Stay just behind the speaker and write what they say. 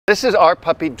This is our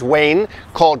puppy Dwayne,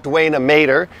 called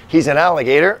Dwayne-a-mater. He's an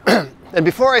alligator. And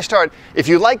before I start, if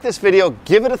you like this video,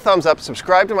 give it a thumbs up,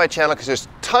 subscribe to my channel, because there's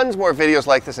tons more videos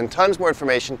like this and tons more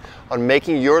information on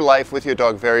making your life with your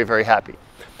dog very, very happy.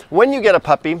 When you get a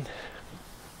puppy,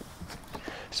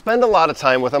 spend a lot of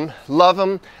time with him, love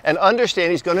him, and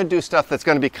understand he's going to do stuff that's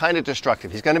going to be kind of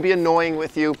destructive. He's going to be annoying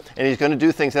with you, and he's going to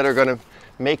do things that are going to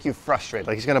make you frustrated.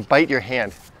 Like he's going to bite your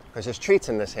hand, because there's treats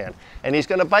in this hand, and he's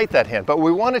going to bite that hand. But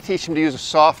we want to teach him to use a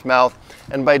soft mouth,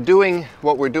 and by doing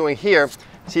what we're doing here,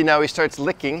 see, now he starts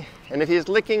licking, and if he's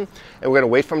licking, and we're going to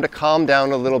wait for him to calm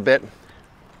down a little bit,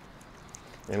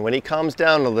 and when he calms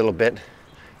down a little bit,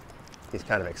 he's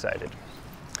kind of excited.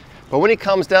 But when he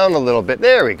calms down a little bit,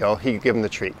 there we go, you give him the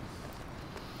treat.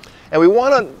 And we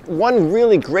want one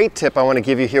really great tip I want to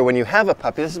give you here when you have a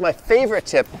puppy. This is my favorite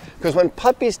tip, because when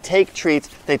puppies take treats,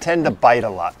 they tend to bite a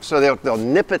lot. So they'll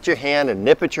nip at your hand and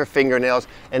nip at your fingernails,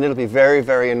 and it'll be very,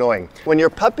 very annoying. When your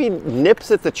puppy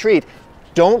nips at the treat,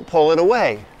 don't pull it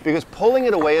away, because pulling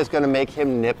it away is going to make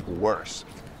him nip worse.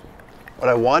 What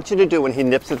I want you to do when he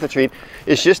nips at the treat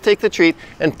is just take the treat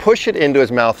and push it into his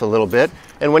mouth a little bit,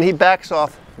 and when he backs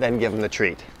off, then give him the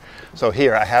treat. So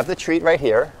here, I have the treat right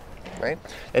here, right?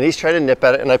 And he's trying to nip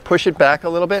at it, and I push it back a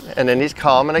little bit, and then he's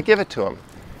calm, and I give it to him.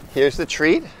 Here's the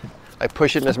treat. I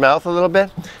push it in his mouth a little bit,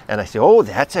 and I say, oh,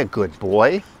 that's a good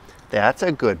boy. That's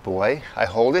a good boy. I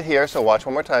hold it here, so watch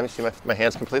one more time. You see my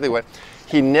hand's completely wet.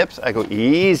 He nips, I go,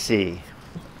 easy.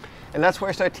 And that's where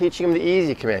I start teaching him the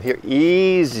easy command. Here,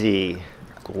 easy.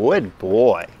 Good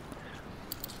boy.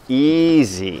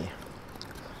 Easy.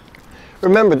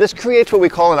 Remember, this creates what we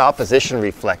call an opposition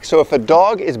reflex. So if a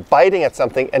dog is biting at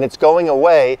something and it's going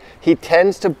away, he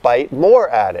tends to bite more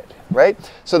at it, right?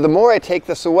 So the more I take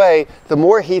this away, the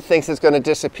more he thinks it's going to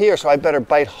disappear, so I better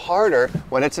bite harder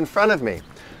when it's in front of me.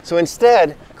 So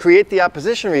instead, create the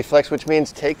opposition reflex, which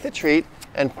means take the treat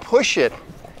and push it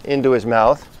into his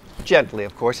mouth, gently,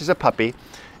 of course, he's a puppy,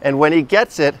 and when he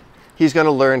gets it, he's going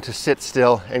to learn to sit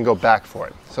still and go back for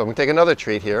it. So I'm going to take another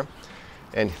treat here.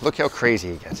 And look how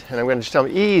crazy he gets. And I'm going to just tell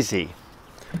him, easy.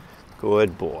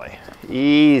 Good boy.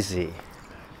 Easy.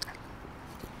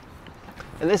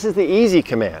 And this is the easy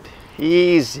command.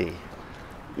 Easy.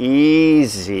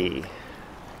 Easy.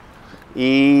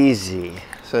 Easy.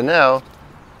 So now,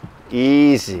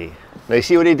 easy. Now you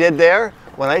see what he did there?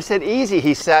 When I said easy,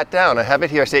 he sat down. I have it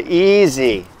here. I say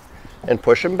easy. And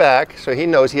push him back so he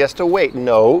knows he has to wait.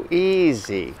 No,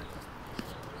 easy.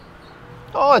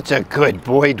 Oh, it's a good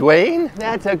boy, Dwayne.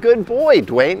 That's a good boy,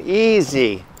 Dwayne.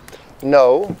 Easy.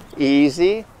 No,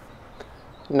 easy.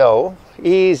 No,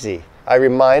 easy. I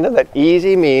remind him that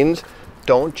easy means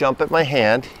don't jump at my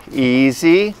hand.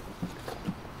 Easy.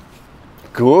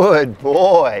 Good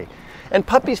boy. And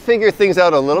puppies figure things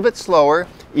out a little bit slower.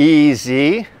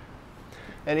 Easy.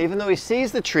 And even though he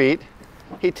sees the treat,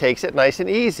 he takes it nice and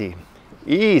easy.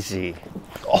 Easy.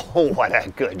 Oh, what a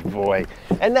good boy.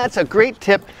 And that's a great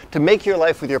tip to make your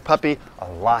life with your puppy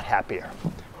a lot happier.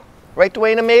 Right,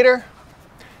 Dwayne-a-mater?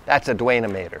 That's a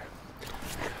Dwayne-a-mater.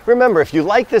 Remember, if you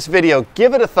like this video,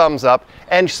 give it a thumbs up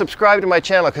and subscribe to my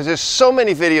channel, because there's so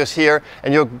many videos here,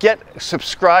 and you'll get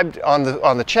subscribed on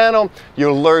the channel.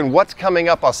 You'll learn what's coming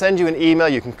up. I'll send you an email.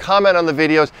 You can comment on the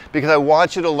videos, because I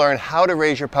want you to learn how to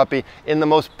raise your puppy in the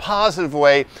most positive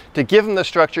way, to give him the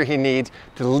structure he needs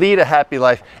to lead a happy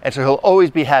life, and so he'll always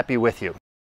be happy with you.